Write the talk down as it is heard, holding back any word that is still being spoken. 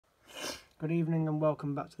Good evening and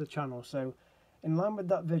welcome back to the channel. So in line with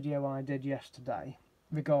that video I did yesterday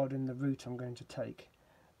regarding the route I'm going to take,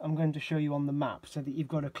 I'm going to show you on the map so that you've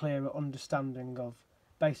got a clearer understanding of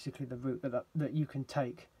basically the route that you can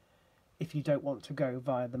take if you don't want to go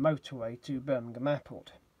via the motorway to Birmingham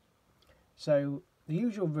Airport. So the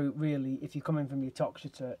usual route really, if you're coming from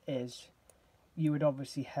Uttoxeter, is you would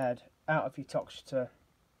obviously head out of Uttoxeter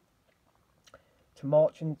to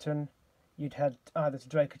Marchington. You'd head either to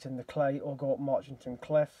Drakerton the Clay or go up Marchington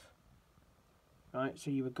Cliff. Right, so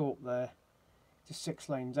you would go up there to 6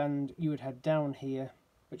 Lanes End. You would head down here,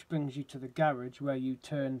 which brings you to the garage where you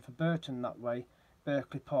turn for Burton that way,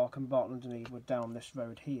 Berkeley Park and Bartland and Ewood down this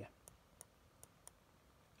road here.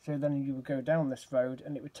 So then you would go down this road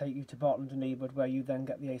and it would take you to Bartland and Ewood, where you then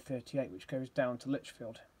get the A38 which goes down to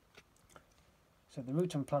Lichfield. So the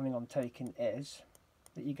route I'm planning on taking is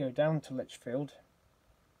that you go down to Lichfield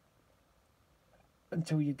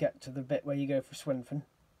until you get to the bit where you go for Swinfen.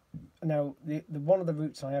 Now, the one of the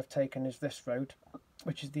routes I have taken is this road,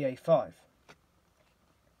 which is the A5,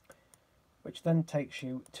 which then takes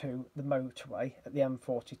you to the motorway at the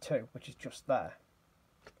M42, which is just there,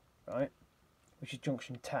 right, which is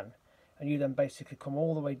junction 10, and you then basically come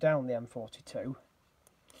all the way down the M42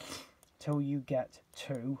 till you get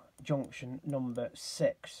to junction number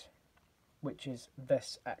 6, which is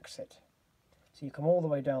this exit. So you come all the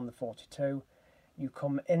way down the 42, you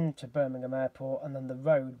come into Birmingham Airport, and then the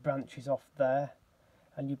road branches off there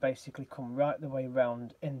and you basically come right the way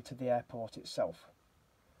round into the airport itself.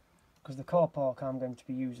 Because the car park I'm going to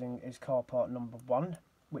be using is car park number 1,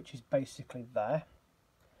 which is basically there.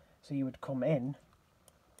 So you would come in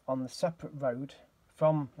on the separate road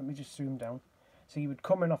from, let me just zoom down, so you would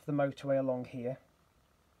come in off the motorway along here,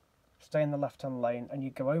 stay in the left hand lane, and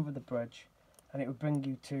you'd go over the bridge and it would bring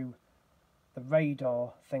you to the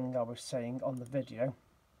radar thing I was saying on the video,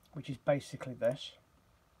 which is basically this,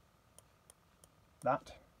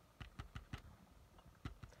 that.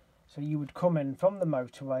 So you would come in from the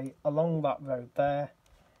motorway along that road there,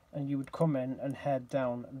 and you would come in and head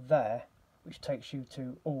down there, which takes you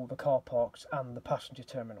to all the car parks and the passenger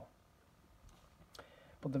terminal.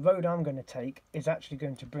 But the road I'm going to take is actually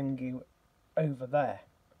going to bring you over there.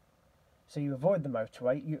 So you avoid the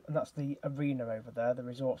motorway, and that's the arena over there, the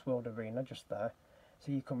Resorts World Arena, just there.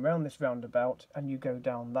 So you come round this roundabout and you go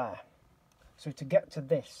down there. So to get to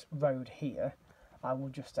this road here, I will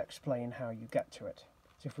just explain how you get to it.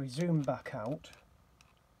 So if we zoom back out,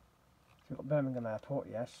 so we've got Birmingham Airport,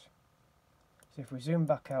 yes. So if we zoom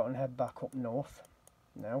back out and head back up north,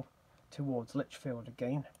 now, towards Lichfield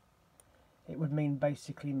again, it would mean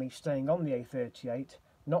basically me staying on the A38,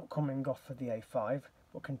 not coming off for the A5,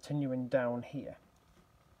 but continuing down here.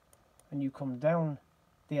 And you come down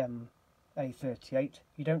the A38,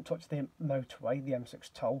 you don't touch the motorway, the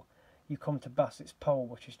M6 toll, you come to Bassett's Pole,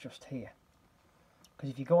 which is just here. Because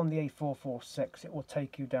if you go on the A446, it will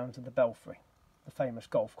take you down to the Belfry, the famous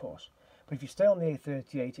golf course. But if you stay on the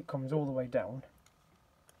A38, it comes all the way down.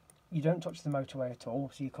 You don't touch the motorway at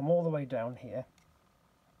all, so you come all the way down here,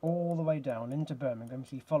 all the way down into Birmingham,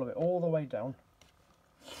 so you follow it all the way down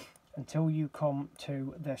until you come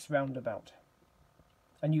to this roundabout,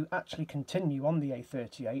 and you actually continue on the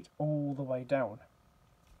A38 all the way down.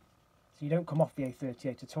 So you don't come off the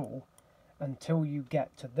A38 at all until you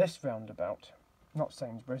get to this roundabout, not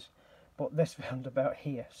Sainsbury's, but this roundabout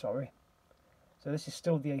here, sorry. So this is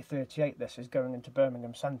still the A38, this is going into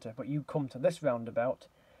Birmingham Centre, but you come to this roundabout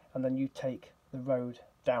and then you take the road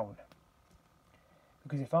down.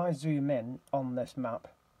 Because if I zoom in on this map,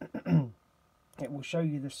 it will show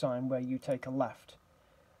you the sign where you take a left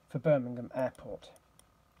for Birmingham Airport.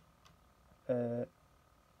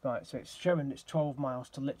 Right, so it's showing it's 12 miles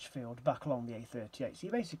to Lichfield back along the A38. So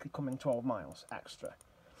you're basically coming 12 miles extra.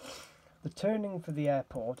 The turning for the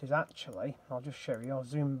airport is actually, I'll just show you, I'll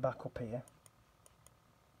zoom back up here.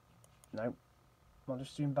 No, I'll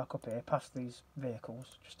just zoom back up here past these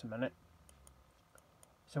vehicles, just a minute.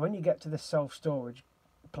 So when you get to this self-storage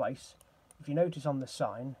place, if you notice on the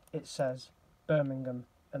sign, it says Birmingham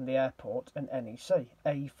and the airport and NEC,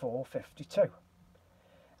 A452.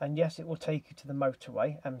 And yes, it will take you to the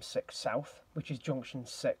motorway, M6 South, which is junction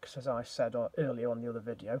 6, as I said earlier on the other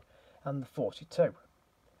video, and the 42.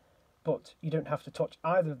 But you don't have to touch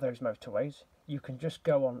either of those motorways. You can just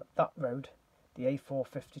go on that road, the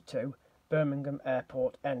A452, Birmingham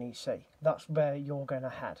Airport, NEC. That's where you're going to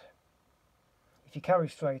head. If you carry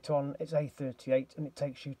straight on, it's A38 and it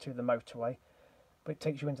takes you to the motorway, but it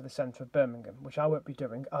takes you into the centre of Birmingham, which I won't be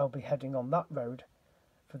doing. I'll be heading on that road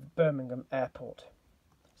for the Birmingham Airport.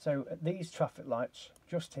 So at these traffic lights,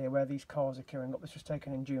 just here where these cars are queuing up, this was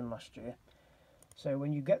taken in June last year, So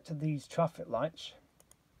when you get to these traffic lights,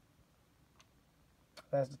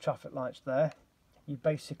 there's the traffic lights there, you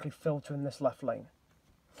basically filter in this left lane.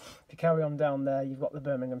 If you carry on down there, you've got the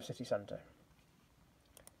Birmingham city centre.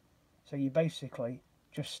 So you basically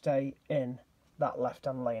just stay in that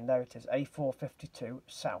left-hand lane. There it is, A452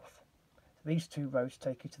 south. These two roads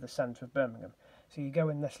take you to the centre of Birmingham. So you go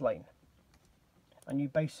in this lane and you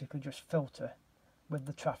basically just filter with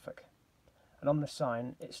the traffic. And on the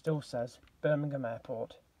sign it still says Birmingham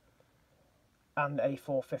Airport and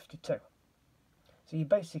A452. So you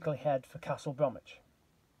basically head for Castle Bromwich.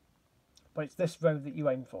 But it's this road that you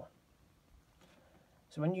aim for.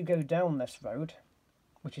 So when you go down this road,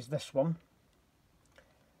 which is this one,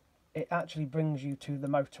 it actually brings you to the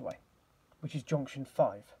motorway, which is junction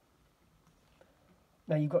 5.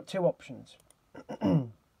 Now you've got two options.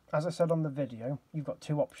 As I said on the video, you've got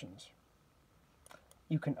two options.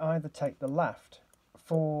 You can either take the left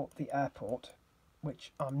for the airport,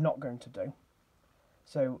 which I'm not going to do.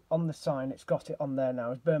 So on the sign it's got it on there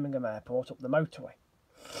now as Birmingham Airport up the motorway.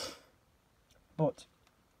 But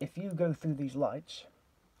if you go through these lights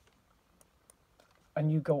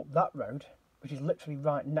and you go up that road, which is literally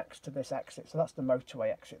right next to this exit, so that's the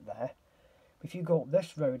motorway exit there. If you go up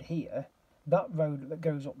this road here, that road that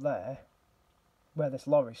goes up there, where this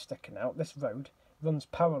lorry's sticking out, this road runs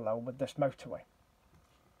parallel with this motorway.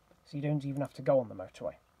 So you don't even have to go on the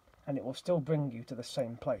motorway. And it will still bring you to the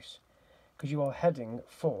same place, because you are heading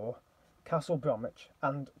for Castle Bromwich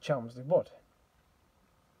and Chelmsley Wood.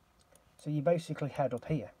 So you basically head up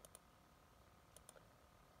here,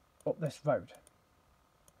 up this road.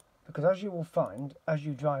 Because as you will find, as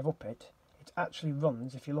you drive up it, it actually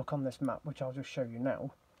runs, if you look on this map, which I'll just show you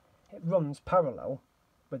now, it runs parallel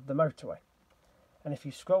with the motorway. And if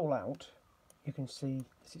you scroll out, you can see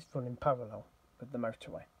that it's running parallel with the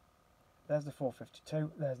motorway. There's the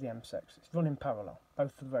 452, there's the M6. It's running parallel,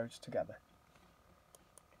 both the roads together.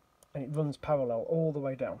 And it runs parallel all the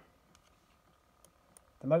way down.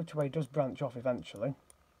 The motorway does branch off eventually,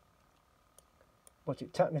 but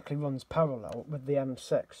it technically runs parallel with the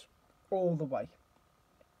M6 all the way.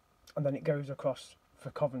 And then it goes across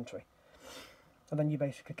for Coventry. And then you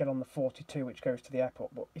basically get on the 42, which goes to the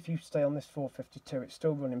airport. But if you stay on this 452, it's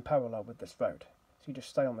still running parallel with this road. So you just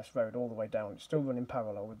stay on this road all the way down. It's still running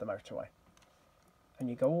parallel with the motorway. And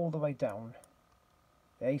you go all the way down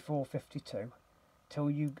the A452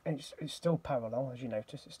 till you... And it's still parallel, as you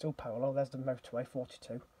notice. It's still parallel. There's the motorway, 42.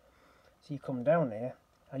 So you come down here,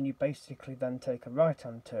 and you basically then take a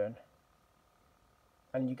right-hand turn.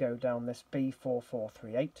 And you go down this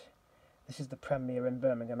B4438. This is the Premier in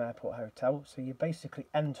Birmingham Airport Hotel, so you're basically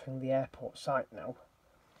entering the airport site now.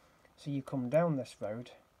 So you come down this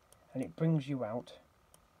road and it brings you out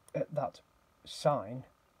at that sign.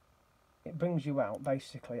 It brings you out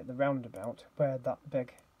basically at the roundabout where that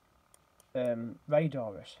big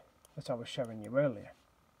radar is that I was showing you earlier.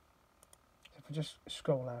 So if I just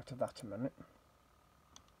scroll out of that a minute.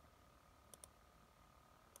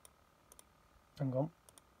 Hang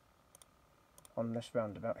on this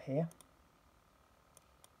roundabout here.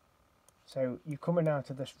 So you're coming out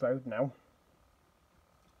of this road now,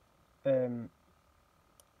 and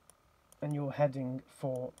you're heading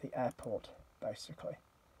for the airport, basically.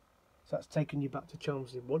 So that's taking you back to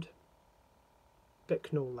Chelmsley Wood,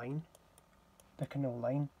 Bicknell Lane. So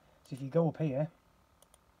if you go up here,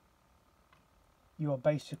 you are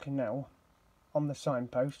basically now on the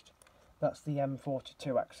signpost. That's the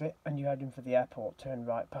M42 exit, and you're heading for the airport, turn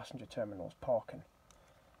right, passenger terminals, parking.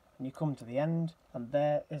 And you come to the end, and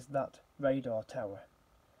there is that radar tower.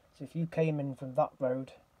 So if you came in from that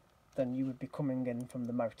road, then you would be coming in from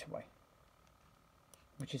the motorway,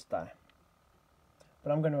 which is there.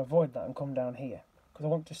 But I'm going to avoid that and come down here, because I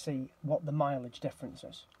want to see what the mileage difference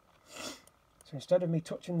is. So instead of me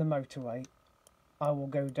touching the motorway, I will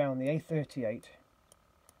go down the A38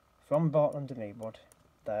 from Barton under Kneewood,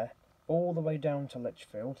 there, all the way down to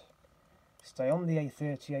Lichfield, stay on the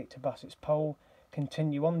A38 to Bassett's Pole,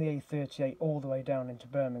 continue on the A38 all the way down into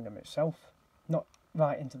Birmingham itself, not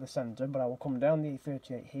right into the centre, but I will come down the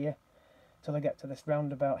A38 here till I get to this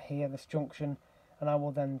roundabout here, this junction, and I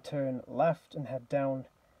will then turn left and head down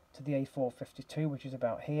to the A452, which is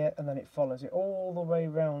about here, and then it follows it all the way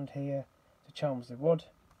round here to Chelmsley Wood.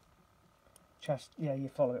 You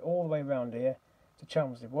follow it all the way round here to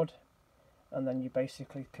Chelmsley Wood, and then you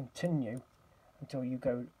basically continue until you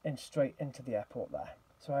go in straight into the airport there.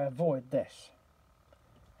 So I avoid this.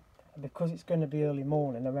 And because it's going to be early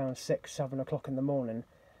morning, around 6-7 o'clock in the morning,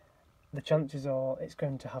 the chances are it's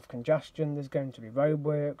going to have congestion, there's going to be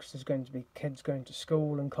roadworks, there's going to be kids going to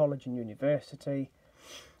school and college and university.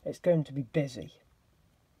 It's going to be busy.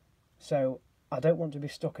 So I don't want to be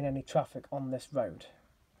stuck in any traffic on this road.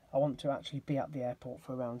 I want to actually be at the airport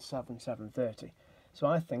for around 7:30. So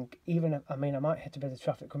I think, even if, I might hit a bit of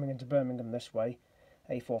traffic coming into Birmingham this way,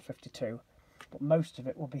 A452, but most of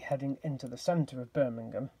it will be heading into the centre of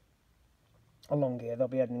Birmingham. Along here, they'll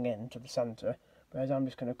be heading into the centre, whereas I'm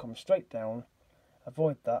just going to come straight down,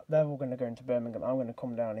 avoid that. They're all going to go into Birmingham. I'm going to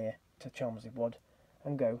come down here to Chelmsley Wood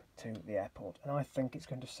and go to the airport. And I think it's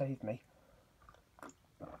going to save me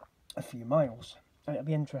a few miles. And it'll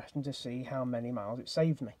be interesting to see how many miles it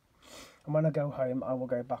saved me. And when I go home, I will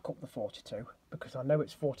go back up the 42, because I know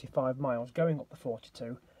it's 45 miles going up the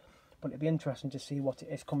 42, but it'll be interesting to see what it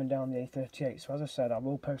is coming down the A38. So as I said, I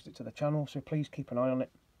will post it to the channel, so please keep an eye on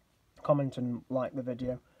it, comment and like the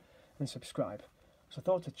video, and subscribe. So I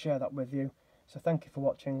thought I'd share that with you. So thank you for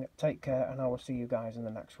watching, take care, and I will see you guys in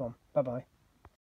the next one. Bye bye.